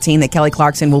season 14 that Kelly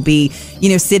Clarkson will be,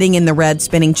 sitting in the red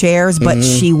spinning chairs, but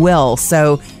she will.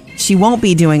 So she won't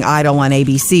be doing Idol on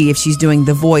ABC if she's doing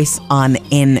The Voice on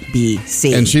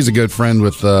NBC. And she's a good friend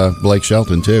with Blake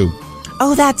Shelton, too.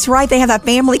 Oh, that's right. They have that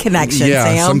family connection,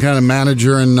 Sam. Some kind of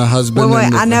manager and husband.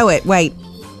 Wait, I know it. Wait.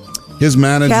 His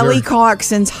manager. Kelly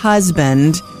Clarkson's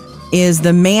husband is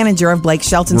the manager of Blake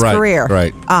Shelton's career.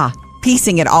 Right.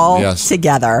 Piecing it all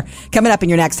together. Coming up in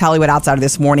your next Hollywood Outsider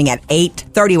this morning at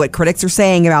 8:30, what critics are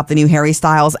saying about the new Harry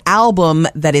Styles album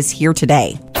that is here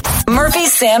today. Murphy,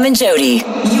 Sam, and Jody,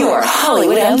 your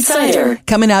Hollywood Outsider.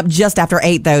 Coming up just after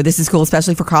 8, though, this is cool,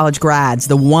 especially for college grads.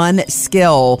 The one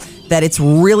skill that it's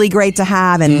really great to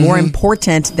have and more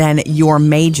important than your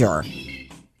major.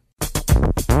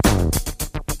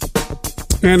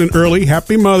 And an early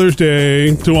Happy Mother's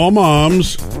Day to all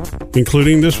moms,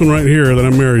 including this one right here that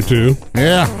I'm married to.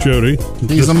 Yeah. Jody.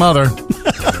 He's a mother.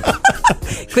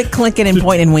 Quit clinking and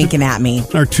pointing and winking at me.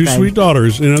 Our two sweet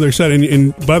daughters, they're set.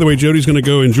 And by the way, Jody's going to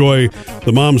go enjoy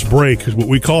the mom's break, is what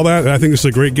we call that. I think this is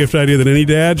a great gift idea that any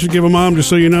dad should give a mom, just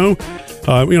so you know.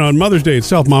 On Mother's Day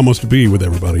itself, mom wants to be with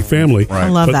everybody, family. Right. I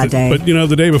love that day. But,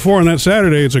 the day before on that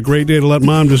Saturday, it's a great day to let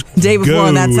mom just Day before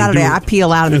on that Saturday, I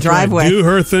peel out of the driveway. Do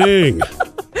her thing.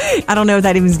 I don't know what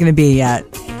that even is going to be yet.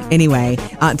 Anyway,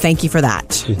 thank you for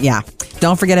that. Yeah.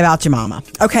 Don't forget about your mama.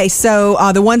 Okay, so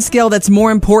the one skill that's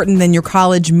more important than your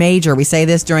college major. We say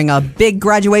this during a big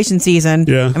graduation season.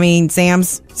 Yeah. I mean,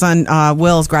 Sam's son,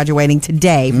 Will's graduating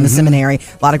today from the seminary. A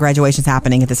lot of graduations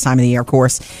happening at this time of the year, of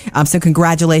course. So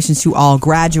congratulations to all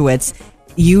graduates.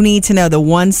 You need to know the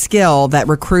one skill that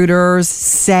recruiters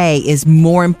say is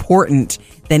more important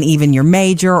than even your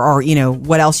major or,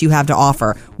 what else you have to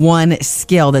offer. One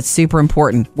skill that's super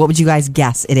important. What would you guys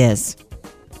guess it is?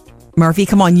 Murphy,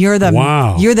 come on. You're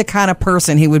the kind of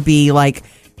person who would be like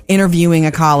interviewing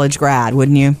a college grad,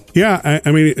 wouldn't you? Yeah.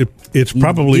 I mean, it's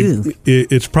probably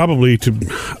to,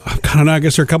 I don't know, I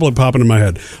guess there are a couple that pop into my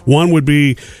head. One would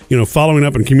be, following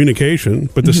up in communication,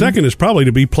 but the second is probably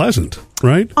to be pleasant,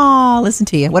 right? Oh, listen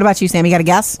to you. What about you, Sam? You got a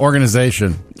guess?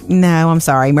 Organization. No, I'm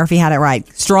sorry. Murphy had it right.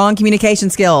 Strong communication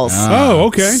skills. Oh,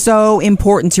 okay. So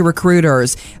important to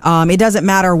recruiters. It doesn't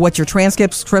matter what your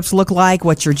transcripts look like,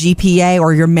 what your GPA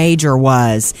or your major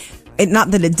was.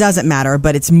 Not that it doesn't matter,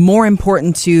 but it's more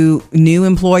important to new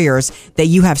employers that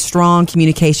you have strong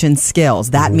communication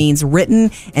skills. That means written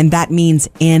and that means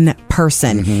in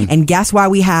person. And guess why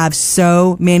we have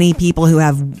so many people who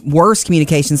have worse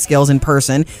communication skills in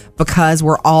person? Because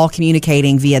we're all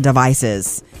communicating via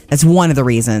devices. That's one of the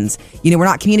reasons. We're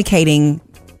not communicating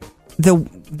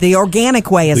the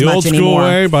organic way as much anymore. The old school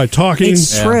way, by talking.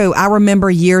 It's true. I remember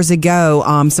years ago,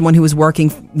 someone who was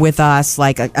working with us,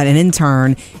 like an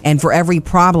intern, and for every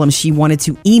problem, she wanted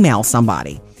to email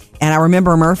somebody. And I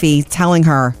remember Murphy telling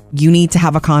her, you need to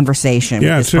have a conversation with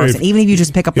this person, even if you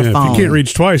just pick up the phone. If you can't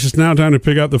reach twice, it's now time to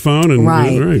pick up the phone. And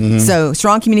right. So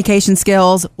strong communication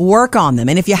skills, work on them.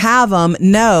 And if you have them,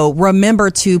 remember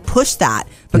to push that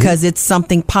because it's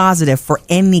something positive for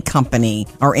any company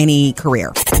or any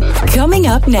career. Coming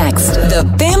up next,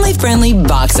 the family-friendly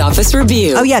box office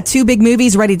review. Oh, yeah. 2 big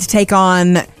movies ready to take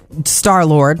on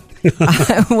Star-Lord.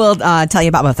 We'll tell you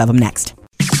about both of them next.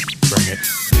 Bring it.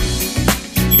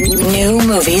 New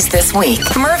movies this week.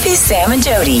 Murphy, Sam, and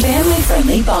Jody.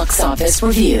 Family-friendly box office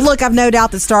review. Look, I've no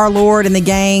doubt that Star-Lord and the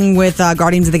gang with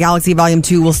Guardians of the Galaxy Volume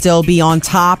 2 will still be on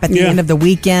top at the end of the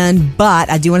weekend. But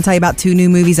I do want to tell you about 2 new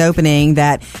movies opening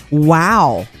that,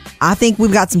 wow, I think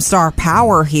we've got some star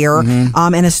power here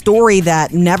and a story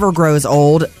that never grows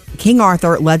old. King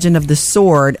Arthur, Legend of the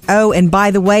Sword. Oh, and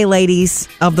by the way, ladies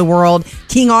of the world,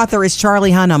 King Arthur is Charlie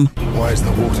Hunnam. Why is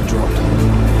the water dropped?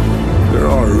 There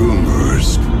are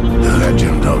rumors. The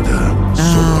legend of the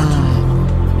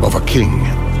sword of a king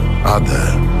other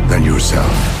than yourself.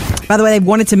 By the way, they've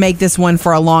wanted to make this one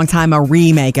for a long time, a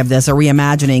remake of this, a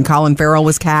reimagining. Colin Farrell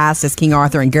was cast as King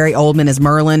Arthur and Gary Oldman as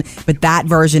Merlin, but that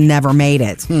version never made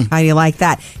it. How do you like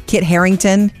that? Kit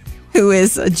Harington, who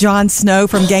is Jon Snow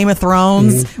from Game of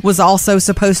Thrones, was also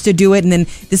supposed to do it. And then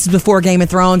this is before Game of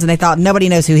Thrones, and they thought nobody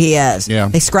knows who he is. Yeah.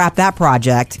 They scrapped that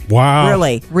project. Wow.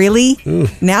 Really?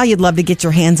 Now you'd love to get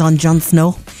your hands on Jon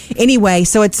Snow. Anyway,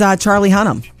 so it's Charlie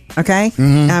Hunnam. Okay?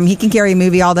 He can carry a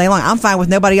movie all day long. I'm fine with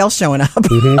nobody else showing up.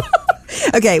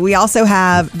 Okay, we also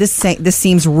have, this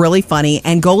seems really funny,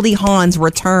 and Goldie Hawn's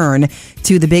return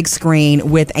to the big screen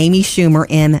with Amy Schumer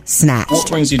in Snatched. What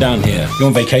brings you down here? You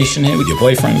on vacation here with your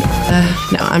boyfriend?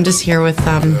 No, I'm just here with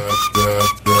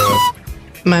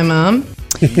my mom.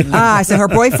 So her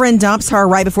boyfriend dumps her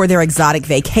right before their exotic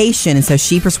vacation, and so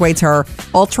she persuades her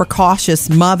ultra cautious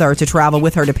mother to travel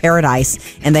with her to paradise,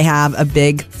 and they have a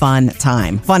big funny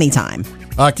time.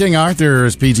 King Arthur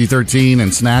is PG-13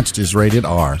 and Snatched is rated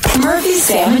R. Murphy,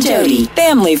 Sam, and Jody.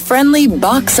 Family-friendly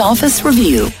box office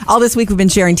review. All this week we've been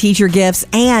sharing teacher gifts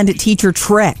and teacher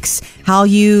tricks. How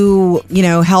you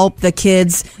help the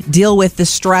kids deal with the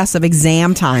stress of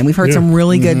exam time. We've heard some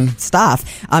really good stuff.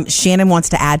 Shannon wants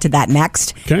to add to that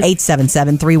next.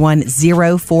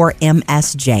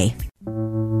 877-310-4MSJ.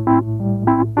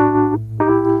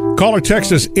 Call or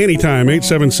text us anytime,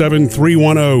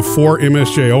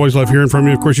 877-310-4MSJ. Always love hearing from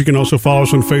you. Of course, you can also follow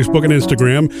us on Facebook and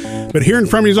Instagram. But hearing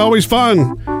from you is always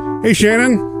fun. Hey,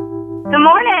 Shannon. Good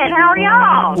morning. How are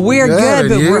y'all? We're good,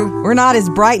 but we're not as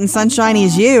bright and sunshiny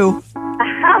as you.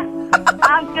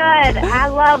 I'm good. I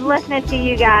love listening to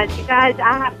you guys. I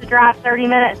have to drive 30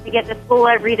 minutes to get to school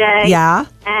every day. Yeah.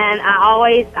 And I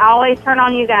always turn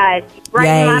on you guys.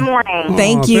 Brighten my morning.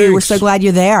 Thank you. Thanks. We're so glad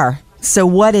you're there. So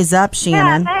what is up,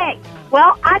 Shannon? Yeah, thanks.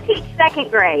 Well, I teach second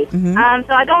grade, so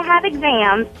I don't have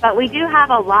exams, but we do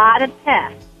have a lot of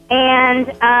tests.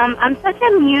 And I'm such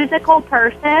a musical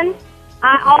person.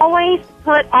 I always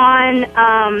put on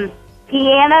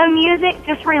piano music,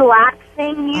 just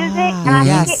relaxing music, and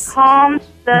I think it calms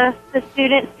the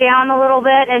students down a little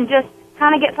bit and just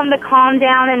kind of gets them to calm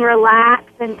down and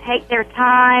relax and take their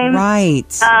time.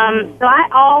 Right. So I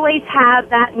always have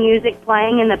that music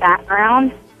playing in the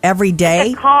background. Every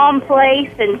day? It's a calm place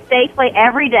and safe place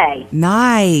every day.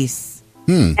 Nice.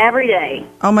 Every day.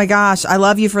 Oh my gosh, I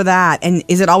love you for that. And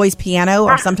is it always piano,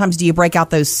 or sometimes do you break out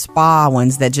those spa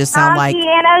ones that just sound like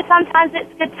piano? Sometimes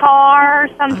it's guitar.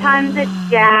 Sometimes it's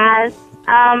jazz.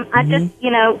 I just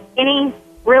any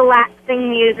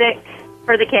relaxing music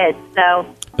for the kids. So.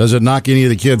 Does it knock any of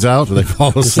the kids out? Do they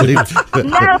fall asleep?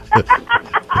 No.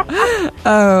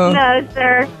 Oh. No,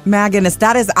 sir. My goodness,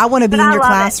 I want to be in your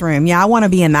classroom. Yeah, I want to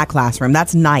be in that classroom.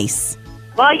 That's nice.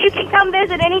 Well, you can come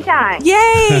visit anytime.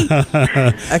 Yay!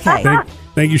 Okay.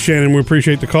 Thank you, Shannon. We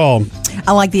appreciate the call.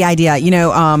 I like the idea.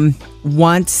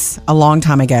 Once, a long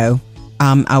time ago,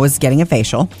 I was getting a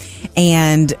facial,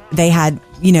 and they had,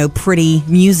 pretty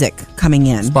music coming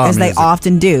in, Spa as music. they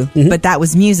often do. But that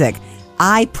was music.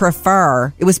 I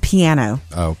prefer, it was piano.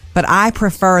 Oh. But I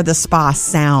prefer the spa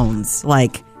sounds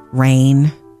like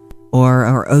rain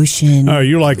or ocean. Oh,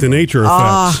 you like the nature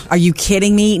effects. Are you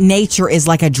kidding me? Nature is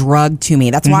like a drug to me.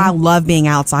 That's why I love being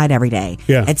outside every day.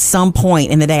 Yeah. At some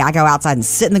point in the day, I go outside and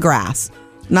sit in the grass.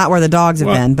 Not where the dogs have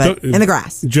been, but in the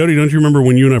grass. Jody, don't you remember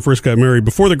when you and I first got married?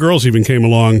 Before the girls even came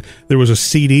along, there was a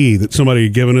CD that somebody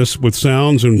had given us with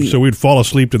sounds, and so we'd fall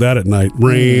asleep to that at night.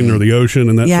 Rain or the ocean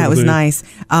and that sort of thing. Yeah, it was nice.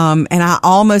 And I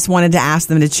almost wanted to ask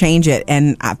them to change it,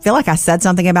 and I feel like I said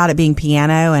something about it being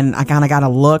piano, and I kind of got a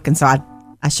look, and so I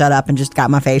shut up and just got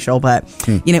my facial. But,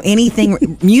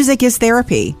 anything, music is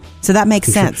therapy. So that makes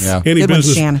sense. Yeah.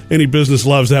 Any business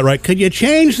loves that, right? Could you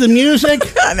change the music?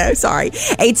 I know, sorry.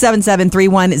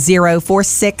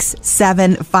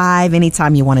 877-310-4675.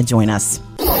 Anytime you want to join us.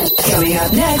 Coming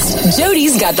up next,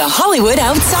 Jody's got the Hollywood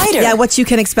Outsider. Yeah, what you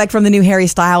can expect from the new Harry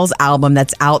Styles album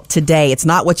that's out today. It's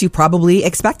not what you probably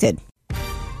expected.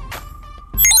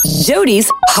 Jody's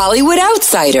Hollywood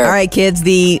Outsider. All right, kids,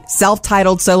 the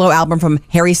self-titled solo album from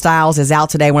Harry Styles is out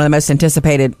today, one of the most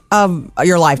anticipated of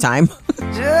your lifetime.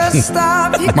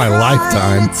 My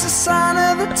lifetime. I'm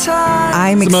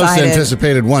excited. The most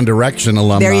anticipated One Direction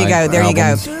alumni. There you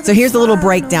go. So here's a little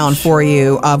breakdown for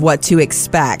you of what to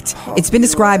expect. It's been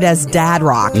described as dad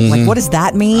rock. Like, what does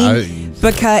that mean?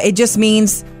 Because it just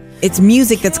means it's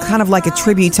music that's kind of like a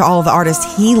tribute to all of the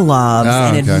artists he loves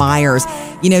and admires.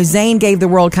 Zayn gave the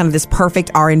world kind of this perfect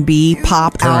R&B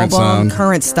pop album,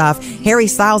 current stuff. Harry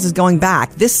Styles is going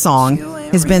back. This song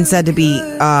has been said to be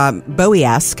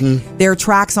Bowie-esque. There are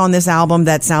tracks on this album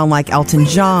that sound like Elton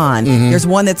John. There's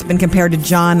one that's been compared to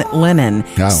John Lennon.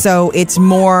 So it's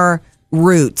more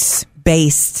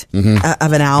roots-based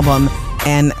of an album.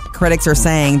 And critics are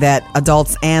saying that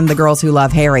adults and the girls who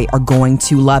love Harry are going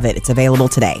to love it. It's available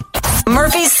today.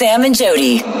 Murphy, Sam, and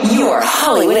Jody, your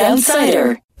Hollywood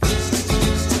Outsider.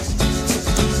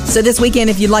 So this weekend,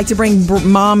 if you'd like to bring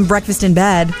mom breakfast in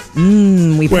bed,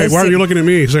 Wait, why are you looking at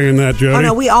me saying that, Jody? Oh,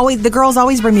 no, the girls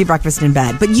always bring me breakfast in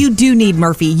bed. But you do need,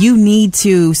 Murphy, you need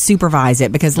to supervise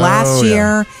it because last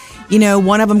year...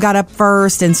 one of them got up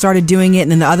first and started doing it,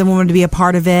 and then the other one wanted to be a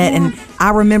part of it. And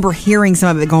I remember hearing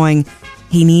some of it going,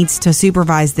 he needs to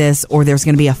supervise this or there's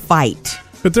going to be a fight.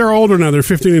 But they're older now. They're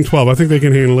 15 and 12. I think they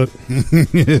can handle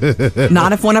it.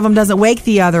 Not if one of them doesn't wake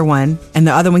the other one and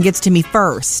the other one gets to me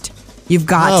first. You've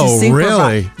got to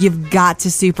supervise. Really? You've got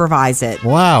to supervise it.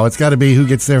 Wow, it's got to be who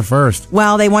gets there first.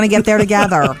 Well, they want to get there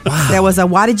together. There was a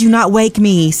why did you not wake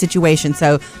me situation,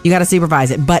 so you got to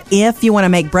supervise it. But if you want to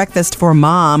make breakfast for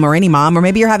mom or any mom, or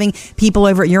maybe you're having people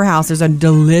over at your house, there's a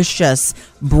delicious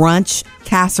brunch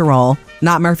casserole.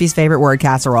 Not Murphy's favorite word,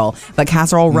 casserole, but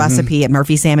casserole recipe at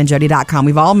murphysamandjody.com.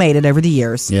 We've all made it over the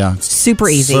years. Yeah. Super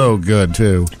easy. So good,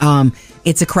 too.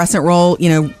 It's a crescent roll,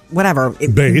 whatever.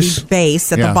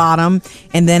 Base at the bottom.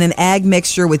 And then an egg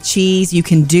mixture with cheese. You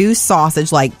can do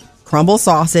sausage, like crumble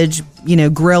sausage,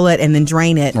 grill it and then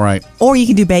drain it. Right. Or you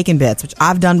can do bacon bits, which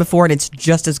I've done before, and it's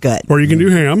just as good. Or you can do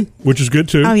ham, which is good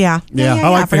too. Oh, yeah.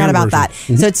 I forgot about that.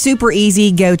 So it's super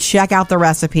easy. Go check out the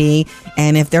recipe.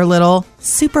 And if they're little,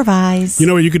 supervise.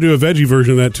 You could do a veggie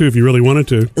version of that too if you really wanted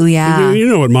to. Oh, yeah. You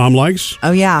know what mom likes.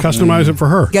 Oh, yeah. Customize it for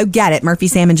her. Go get it.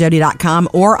 murphysamandjody.com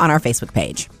or on our Facebook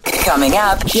page. Coming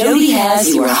up, Jody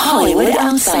has your Hollywood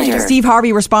Outsider. Steve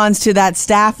Harvey responds to that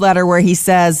staff letter where he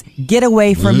says, get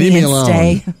away from me and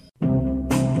stay.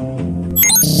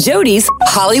 Jody's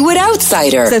Hollywood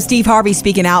Outsider. So Steve Harvey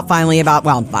speaking out finally about,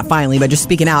 well, not finally, but just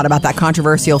speaking out about that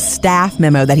controversial staff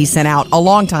memo that he sent out a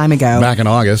long time ago. Back in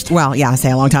August. Well, yeah, I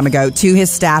say a long time ago, to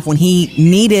his staff when he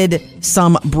needed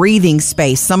some breathing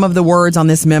space. Some of the words on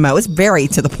this memo, it's very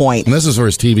to the point. And this is for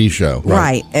his TV show.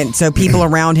 Right. And so people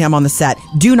around him on the set,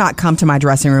 do not come to my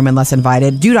dressing room unless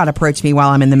invited. Do not approach me while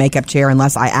I'm in the makeup chair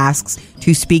unless I ask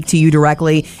to speak to you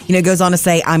directly. It goes on to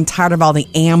say, I'm tired of all the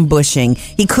ambushing.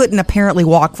 He couldn't apparently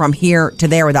walk from here to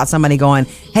there without somebody going,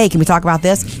 hey, can we talk about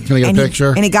this? Can I get a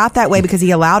picture? And it got that way because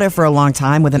he allowed it for a long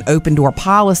time with an open door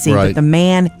policy, but the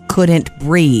man couldn't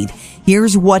breathe.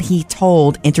 Here's what he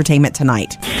told Entertainment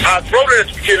Tonight. I wrote it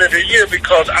at the beginning of the year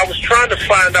because I was trying to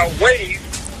find out ways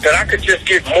that I could just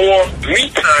get more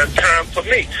me time for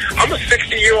me. I'm a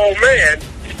 60-year-old man,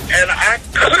 and I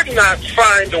could not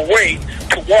find a way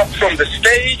to walk from the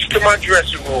stage to my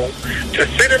dressing room, to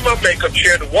sit in my makeup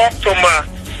chair, to walk from my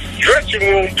dressing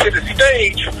room to the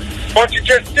stage, or to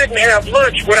just sit and have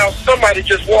lunch without somebody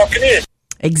just walking in.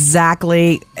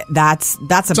 Exactly. That's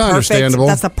understandable.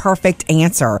 That's a perfect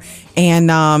answer. And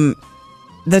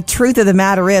the truth of the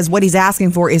matter is, what he's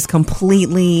asking for is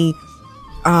completely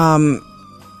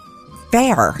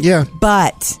fair. Yeah.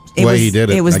 But The way he did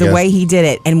it, It was I the guess. way he did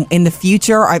it. And in the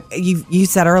future, you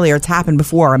said earlier, it's happened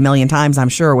before a million times, I'm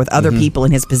sure, with other people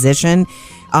in his position.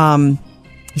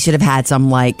 He should have had some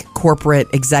like corporate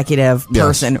executive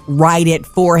person write it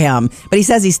for him. But he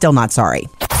says he's still not sorry.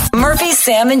 Murphy,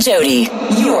 Sam, and Jody,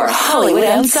 your Hollywood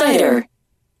Outsider.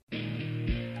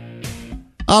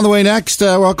 On the way next,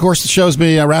 well, of course, the show's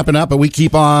been wrapping up, but we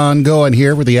keep on going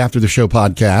here with the After the Show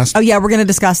podcast. Oh, yeah, we're going to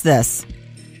discuss this.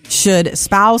 Should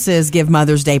spouses give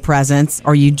Mother's Day presents,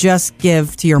 or you just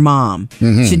give to your mom?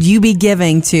 Mm-hmm. Should you be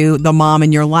giving to the mom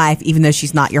in your life, even though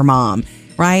she's not your mom?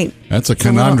 Right? That's a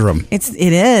conundrum. It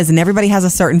is, and everybody has a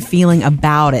certain feeling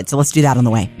about it. So let's do that on the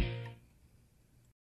way.